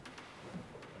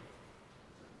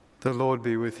The Lord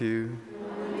be with you.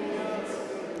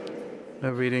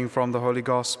 A reading from the Holy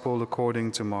Gospel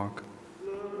according to Mark.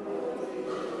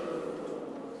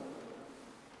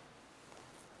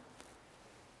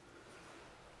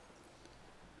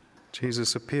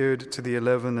 Jesus appeared to the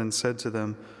 11 and said to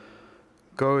them,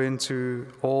 "Go into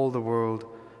all the world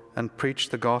and preach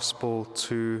the gospel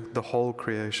to the whole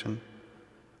creation.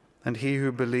 And he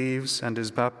who believes and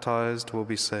is baptized will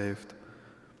be saved,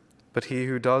 but he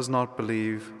who does not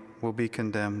believe will be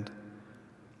condemned.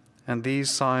 And these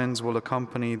signs will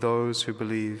accompany those who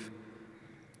believe.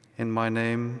 In my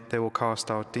name they will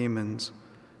cast out demons.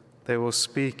 They will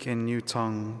speak in new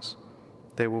tongues.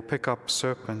 They will pick up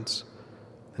serpents.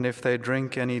 And if they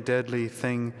drink any deadly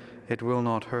thing, it will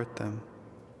not hurt them.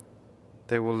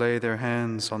 They will lay their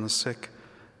hands on the sick,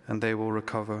 and they will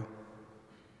recover."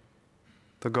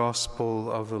 The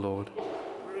Gospel of the Lord.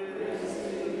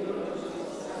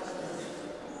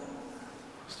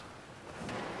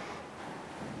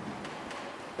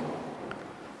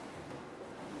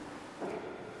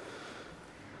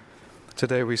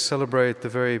 Today we celebrate the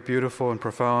very beautiful and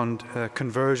profound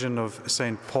conversion of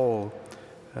St. Paul.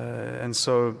 And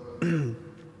so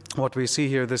what we see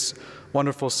here, this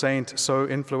wonderful saint, so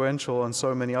influential on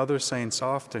so many other saints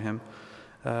after him,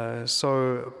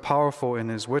 so powerful in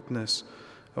his witness.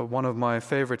 One of my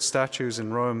favorite statues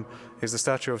in Rome is the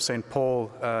statue of St. Paul,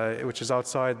 which is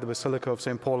outside the Basilica of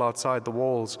St. Paul, outside the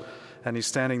walls. And he's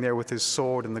standing there with his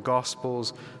sword in the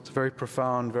Gospels. It's a very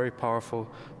profound, very powerful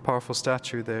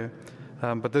statue there.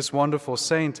 But this wonderful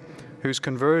saint, whose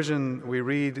conversion we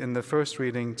read in the first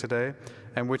reading today,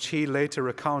 and which he later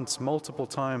recounts multiple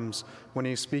times when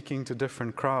he's speaking to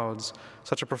different crowds,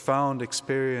 such a profound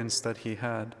experience that he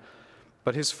had.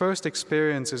 But his first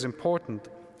experience is important.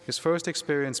 His first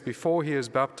experience before he is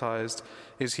baptized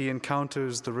is he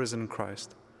encounters the risen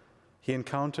Christ. He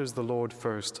encounters the Lord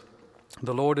first.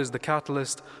 The Lord is the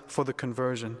catalyst for the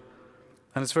conversion.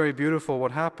 And it's very beautiful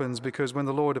what happens, because when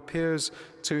the Lord appears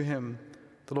to him,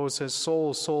 the Lord says,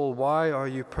 "Saul, Saul, why are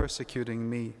you persecuting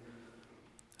me?"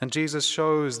 And Jesus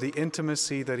shows the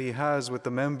intimacy that he has with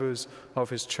the members of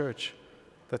his church,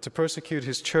 that to persecute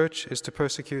his church is to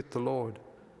persecute the Lord.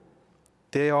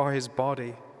 They are his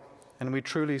body, and we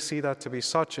truly see that to be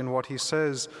such in what he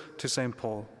says to St.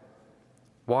 Paul.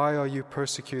 "Why are you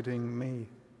persecuting me?"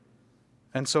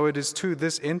 And so it is to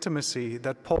this intimacy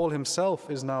that Paul himself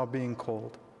is now being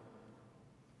called.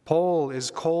 Paul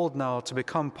is called now to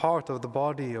become part of the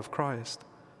body of Christ.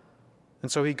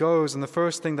 And so he goes, and the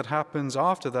first thing that happens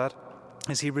after that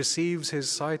is he receives his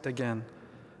sight again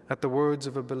at the words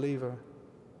of a believer.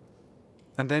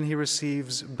 And then he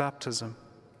receives baptism.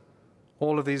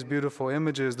 All of these beautiful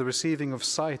images, the receiving of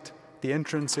sight, the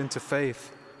entrance into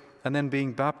faith, and then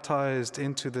being baptized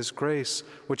into this grace,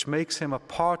 which makes him a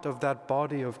part of that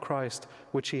body of Christ,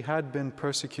 which he had been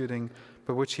persecuting,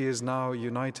 but which he is now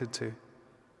united to.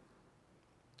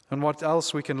 And what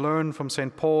else we can learn from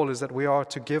St. Paul is that we are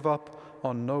to give up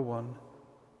on no one.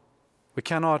 We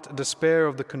cannot despair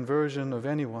of the conversion of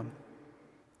anyone.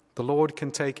 The Lord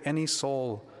can take any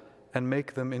soul and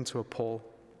make them into a Paul.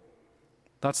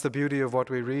 That's the beauty of what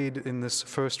we read in this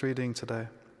first reading today.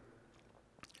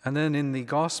 And then in the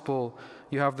Gospel,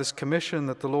 you have this commission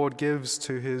that the Lord gives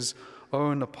to his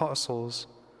own apostles,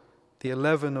 the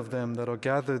 11 of them that are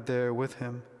gathered there with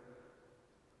him.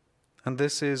 And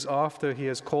this is after he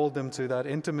has called them to that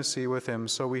intimacy with him.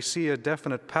 So we see a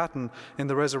definite pattern in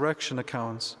the resurrection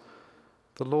accounts.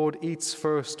 The Lord eats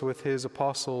first with his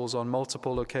apostles on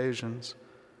multiple occasions.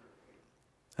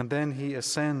 And then he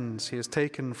ascends, he is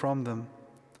taken from them.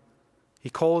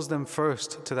 He calls them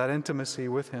first to that intimacy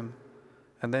with him,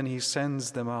 and then he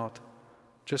sends them out,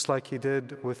 just like he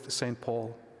did with St.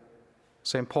 Paul.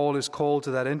 St. Paul is called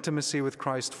to that intimacy with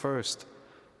Christ first,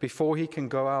 before he can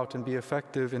go out and be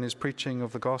effective in his preaching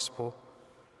of the gospel.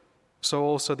 So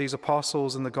also these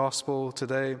apostles in the gospel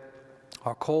today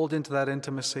are called into that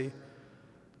intimacy.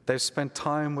 They've spent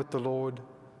time with the Lord,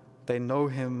 they know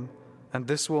him, and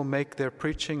this will make their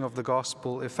preaching of the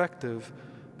gospel effective,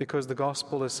 because the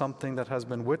gospel is something that has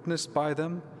been witnessed by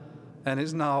them and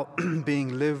is now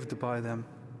being lived by them.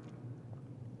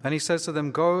 And he says to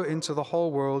them, "Go into the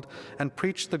whole world and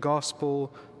preach the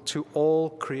gospel to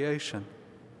all creation."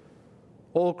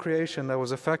 All creation that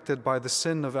was affected by the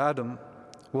sin of Adam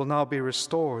will now be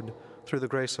restored through the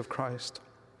grace of Christ.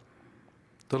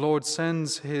 The Lord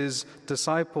sends his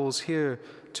disciples here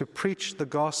to preach the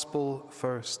gospel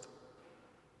first.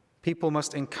 People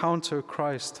must encounter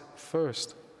Christ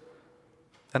first.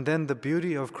 And then the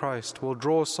beauty of Christ will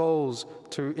draw souls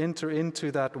to enter into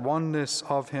that oneness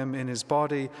of him in his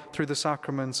body through the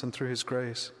sacraments and through his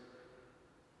grace.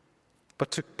 But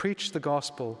to preach the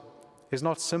gospel is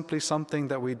not simply something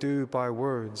that we do by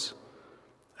words.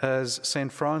 As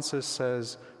St. Francis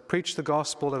says, preach the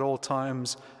gospel at all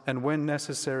times, and when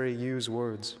necessary, use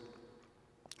words.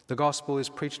 The gospel is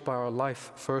preached by our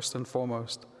life first and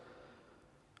foremost.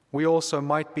 We also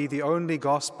might be the only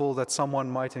gospel that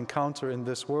someone might encounter in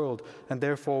this world, and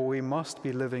therefore we must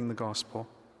be living the gospel.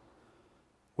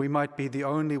 We might be the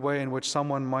only way in which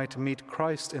someone might meet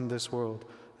Christ in this world,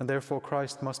 and therefore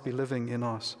Christ must be living in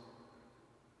us.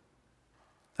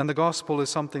 And the gospel is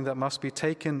something that must be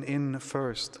taken in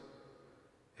first.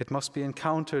 It must be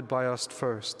encountered by us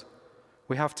first.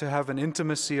 We have to have an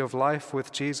intimacy of life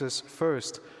with Jesus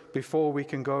first before we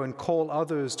can go and call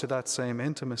others to that same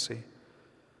intimacy.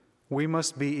 We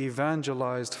must be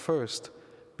evangelized first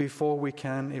before we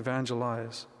can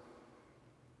evangelize.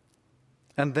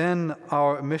 And then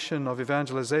our mission of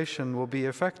evangelization will be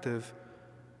effective,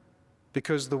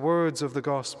 because the words of the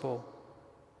gospel,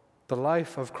 the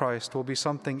life of Christ, will be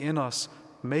something in us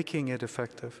making it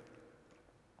effective.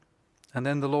 And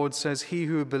then the Lord says, "He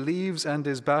who believes and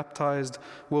is baptized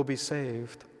will be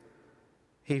saved.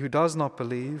 He who does not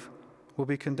believe will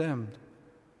be condemned."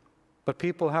 But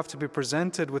people have to be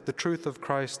presented with the truth of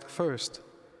Christ first.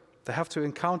 They have to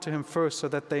encounter him first so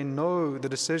that they know the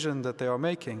decision that they are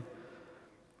making.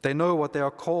 They know what they are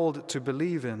called to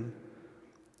believe in.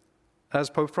 As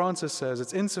Pope Francis says,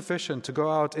 it's insufficient to go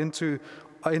out into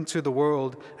the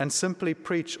world and simply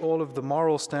preach all of the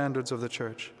moral standards of the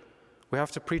church. We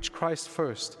have to preach Christ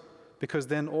first, because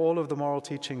then all of the moral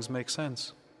teachings make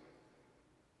sense.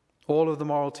 All of the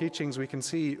moral teachings we can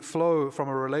see flow from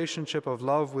a relationship of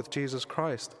love with Jesus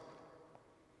Christ.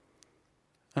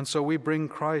 And so we bring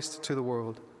Christ to the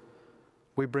world.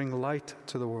 We bring light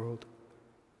to the world.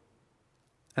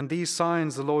 And these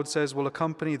signs, the Lord says, will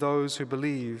accompany those who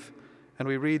believe. And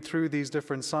we read through these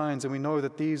different signs, and we know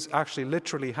that these actually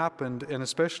literally happened, and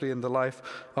especially in the life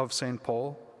of St.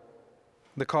 Paul.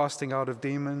 The casting out of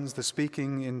demons, the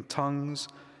speaking in tongues,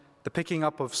 the picking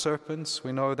up of serpents.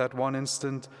 We know that one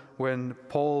instant when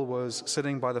Paul was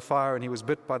sitting by the fire and he was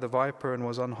bit by the viper and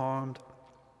was unharmed.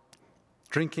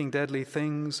 Drinking deadly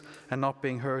things and not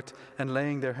being hurt, and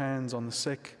laying their hands on the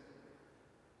sick.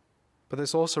 But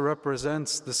this also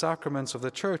represents the sacraments of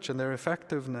the church and their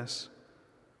effectiveness.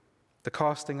 The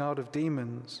casting out of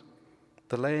demons,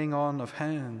 the laying on of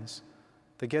hands,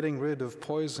 the getting rid of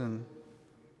poison.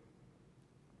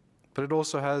 But it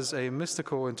also has a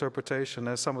mystical interpretation,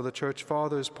 as some of the church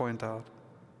fathers point out.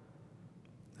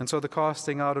 And so the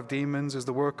casting out of demons is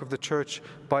the work of the church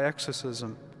by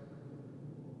exorcism.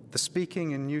 The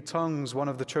speaking in new tongues, one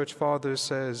of the church fathers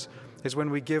says, is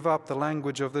when we give up the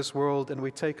language of this world and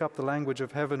we take up the language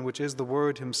of heaven, which is the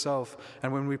Word Himself.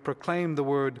 And when we proclaim the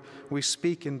Word, we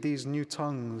speak in these new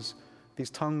tongues, these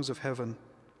tongues of heaven.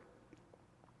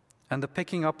 And the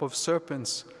picking up of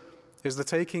serpents is the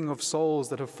taking of souls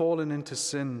that have fallen into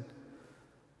sin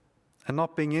and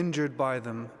not being injured by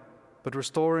them, but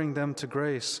restoring them to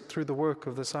grace through the work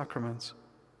of the sacraments.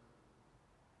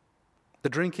 The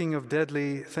drinking of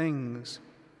deadly things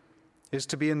is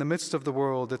to be in the midst of the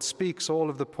world that speaks all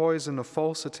of the poison of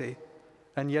falsity,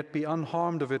 and yet be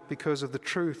unharmed of it because of the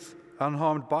truth,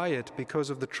 unharmed by it because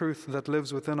of the truth that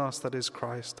lives within us, that is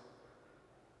Christ.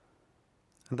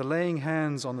 And the laying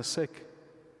hands on the sick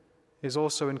is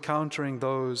also encountering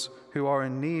those who are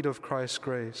in need of Christ's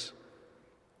grace.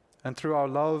 And through our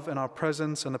love and our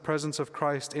presence and the presence of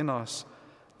Christ in us,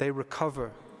 they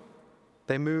recover.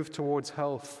 They move towards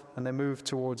health and they move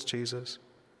towards Jesus.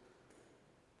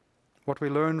 What we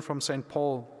learn from St.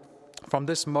 Paul, from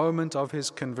this moment of his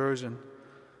conversion,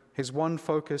 his one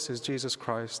focus is Jesus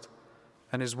Christ,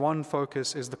 and his one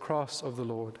focus is the cross of the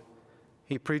Lord.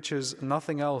 He preaches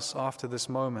nothing else after this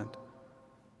moment,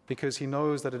 because he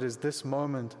knows that it is this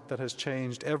moment that has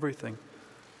changed everything,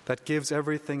 that gives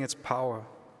everything its power.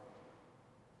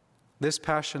 This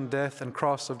passion, death, and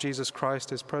cross of Jesus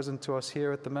Christ is present to us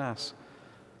here at the Mass.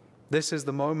 This is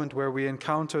the moment where we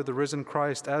encounter the risen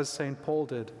Christ as St. Paul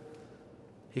did.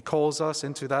 He calls us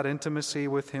into that intimacy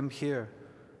with him here,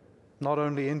 not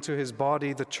only into his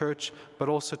body, the church, but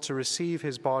also to receive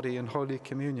his body in Holy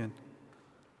Communion.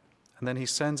 And then he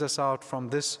sends us out from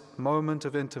this moment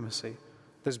of intimacy,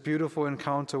 this beautiful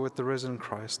encounter with the risen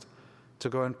Christ, to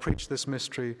go and preach this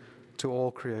mystery to all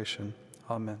creation.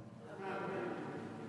 Amen.